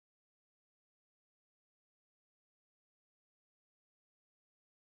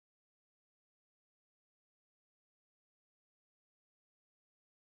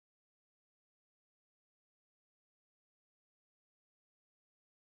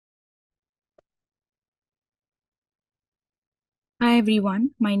Hi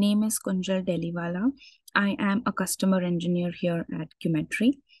everyone, my name is Kunjal Deliwala. I am a customer engineer here at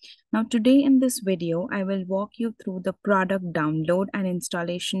QMetry. Now today in this video, I will walk you through the product download and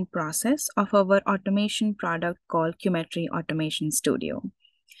installation process of our automation product called QMetry Automation Studio.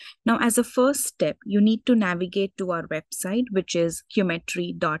 Now as a first step, you need to navigate to our website, which is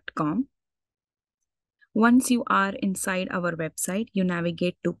qmetry.com. Once you are inside our website, you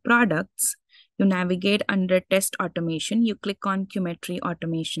navigate to products. You navigate under test automation, you click on QMetry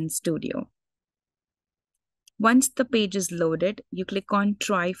Automation Studio. Once the page is loaded, you click on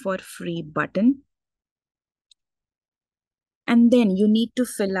try for free button. And then you need to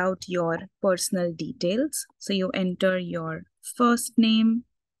fill out your personal details. So you enter your first name,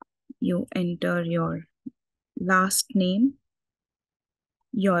 you enter your last name,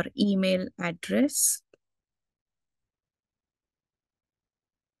 your email address,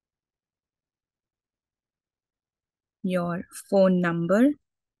 your phone number,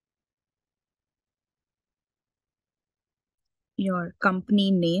 your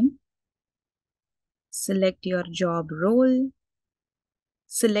company name, select your job role,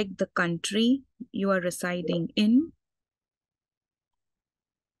 select the country you are residing in,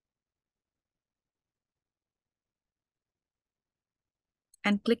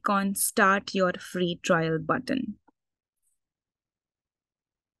 and click on Start Your Free Trial button.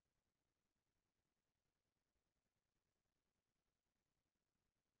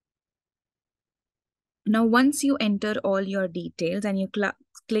 Now, once you enter all your details and you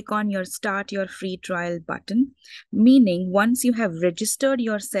click on your Start Your Free Trial button, meaning once you have registered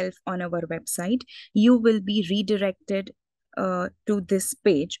yourself on our website, you will be redirected to this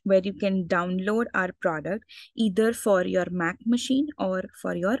page where you can download our product either for your Mac machine or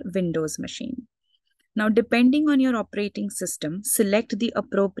for your Windows machine. Now, depending on your operating system, select the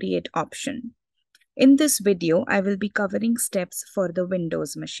appropriate option. In this video, I will be covering steps for the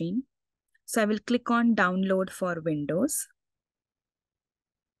Windows machine. So I will click on download for Windows.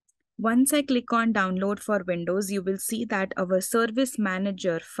 Once I click on download for Windows, you will see that our service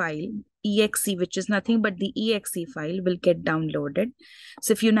manager file, exe, which is nothing but the exe file, will get downloaded.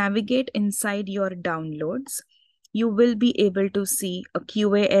 So if you navigate inside your downloads, you will be able to see a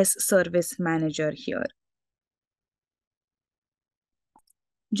QAS service manager here.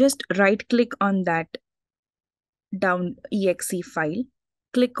 Just right click on that exe file,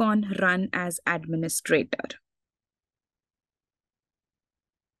 click on Run as Administrator.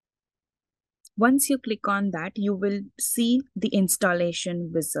 Once you click on that, you will see the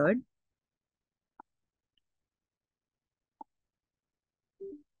installation wizard.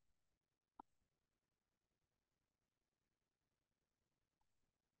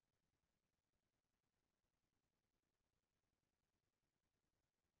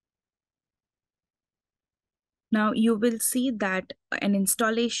 Now you will see that an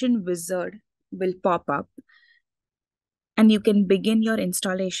installation wizard will pop up and you can begin your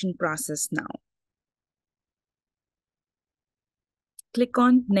installation process now. Click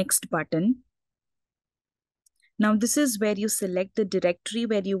on Next button. Now this is where you select the directory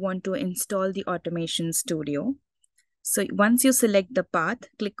where you want to install the Automation Studio. So once you select the path,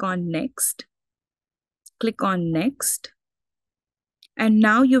 click on Next. Click on Next. And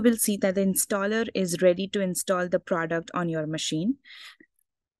now you will see that the installer is ready to install the product on your machine.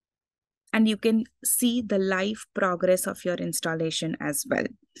 And you can see the live progress of your installation as well.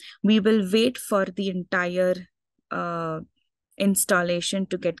 We will wait for the entire installation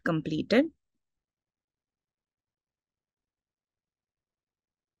to get completed.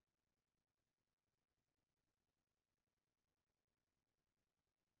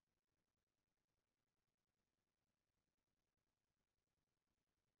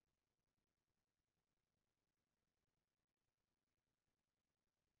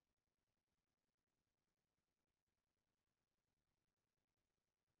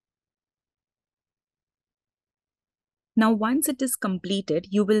 Now, once it is completed,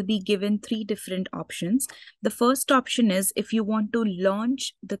 you will be given three different options. The first option is if you want to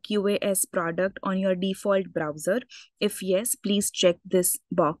launch the QAS product on your default browser. If yes, please check this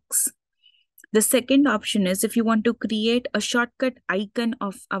box. The second option is if you want to create a shortcut icon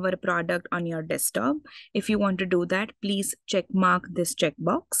of our product on your desktop. If you want to do that, please check mark this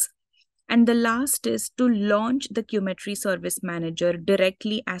checkbox. And the last is to launch the QMetry Service Manager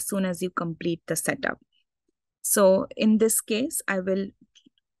directly as soon as you complete the setup. So in this case, I will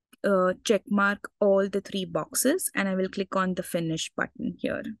check mark all the three boxes and I will click on the finish button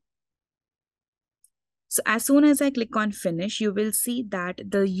here. So as soon as I click on finish, you will see that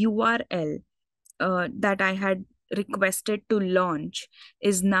the URL that I had requested to launch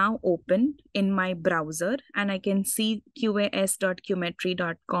is now open in my browser, and I can see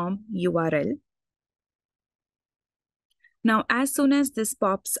qas.qmetry.com URL. Now, as soon as this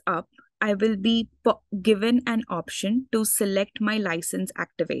pops up, I will be given an option to select my license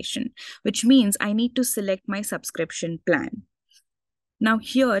activation, which means I need to select my subscription plan. Now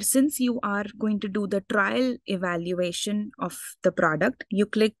here, since you are going to do the trial evaluation of the product, you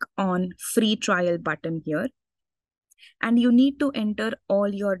click on free trial button here, and you need to enter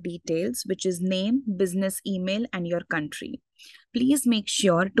all your details, which is name, business email, and your country. Please make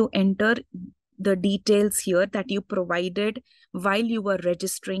sure to enter the details here that you provided while you were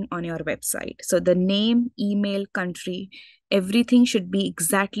registering on your website. So the name, email, country, everything should be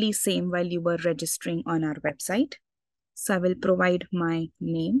exactly same while you were registering on our website. So I will provide my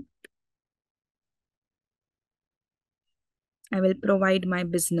name. I will provide my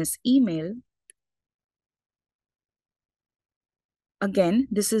business email. Again,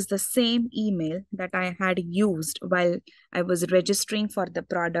 this is the same email that I had used while I was registering for the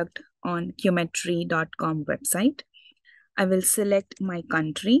product on QMetry.com website. I will select my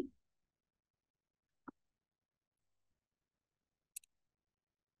country.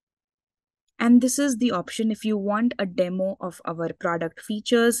 And this is the option. If you want a demo of our product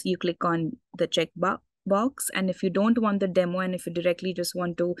features, you click on the check box. And if you don't want the demo, and if you directly just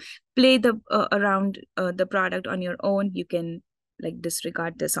want to play the around the product on your own, you can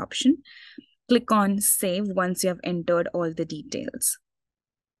disregard this option. Click on save once you have entered all the details.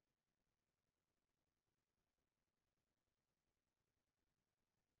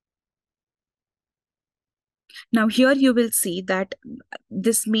 Now here you will see that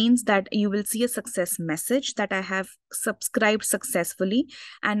this means that you will see a success message that I have subscribed successfully,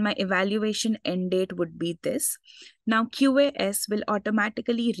 and my evaluation end date would be this. Now QAS will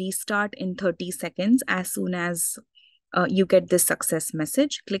automatically restart in 30 seconds as soon as you get this success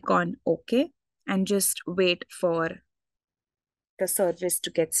message. Click on OK and just wait for the service to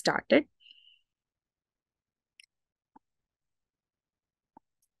get started.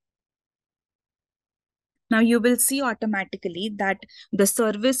 Now you will see automatically that the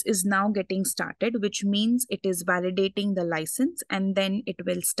service is now getting started, which means it is validating the license, and then it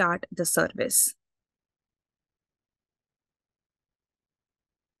will start the service.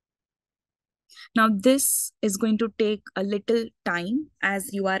 Now this is going to take a little time as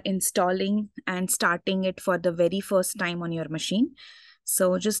you are installing and starting it for the very first time on your machine.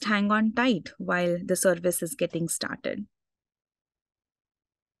 So just hang on tight while the service is getting started.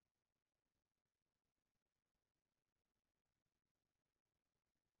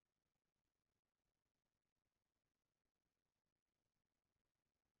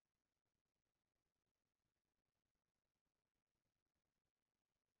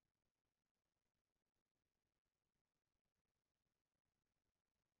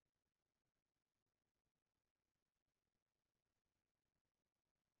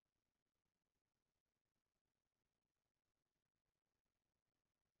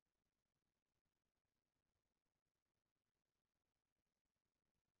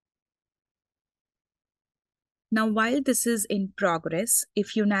 Now, while this is in progress,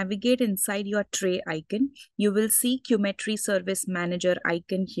 if you navigate inside your tray icon, you will see QMetry Service Manager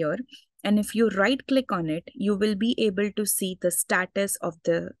icon here. And if you right click on it, you will be able to see the status of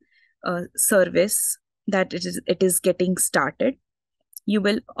the service that it is getting started. You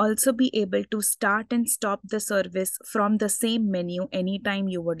will also be able to start and stop the service from the same menu anytime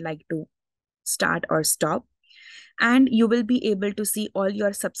you would like to start or stop. And you will be able to see all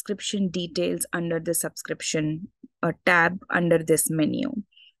your subscription details under the subscription tab under this menu.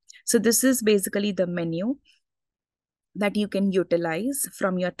 So this is basically the menu that you can utilize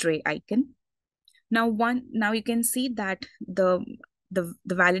from your tray icon. Now you can see that the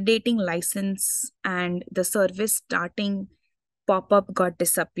validating license and the service starting pop-up got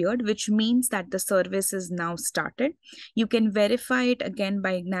disappeared, which means that the service is now started. You can verify it again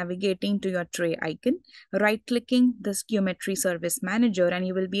by navigating to your tray icon, right-clicking this QMetry Service Manager, and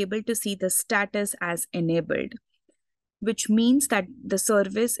you will be able to see the status as enabled, which means that the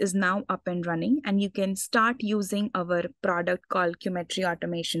service is now up and running, and you can start using our product called QMetry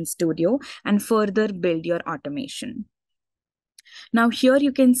Automation Studio and further build your automation. Now here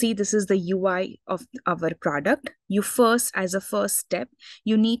you can see this is the UI of our product. You first, as a first step,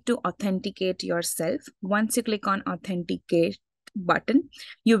 you need to authenticate yourself. Once you click on authenticate button,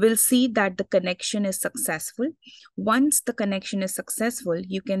 you will see that the connection is successful. Once the connection is successful,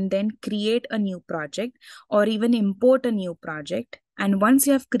 you can then create a new project or even import a new project. And once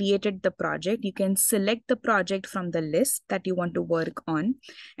you have created the project, you can select the project from the list that you want to work on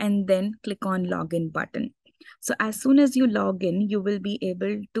and then click on login button. So as soon as you log in, you will be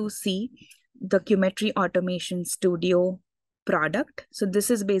able to see the QMetry Automation Studio product. So this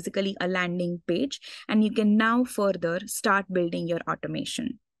is basically a landing page, and you can now further start building your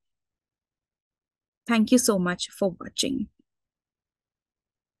automation. Thank you so much for watching.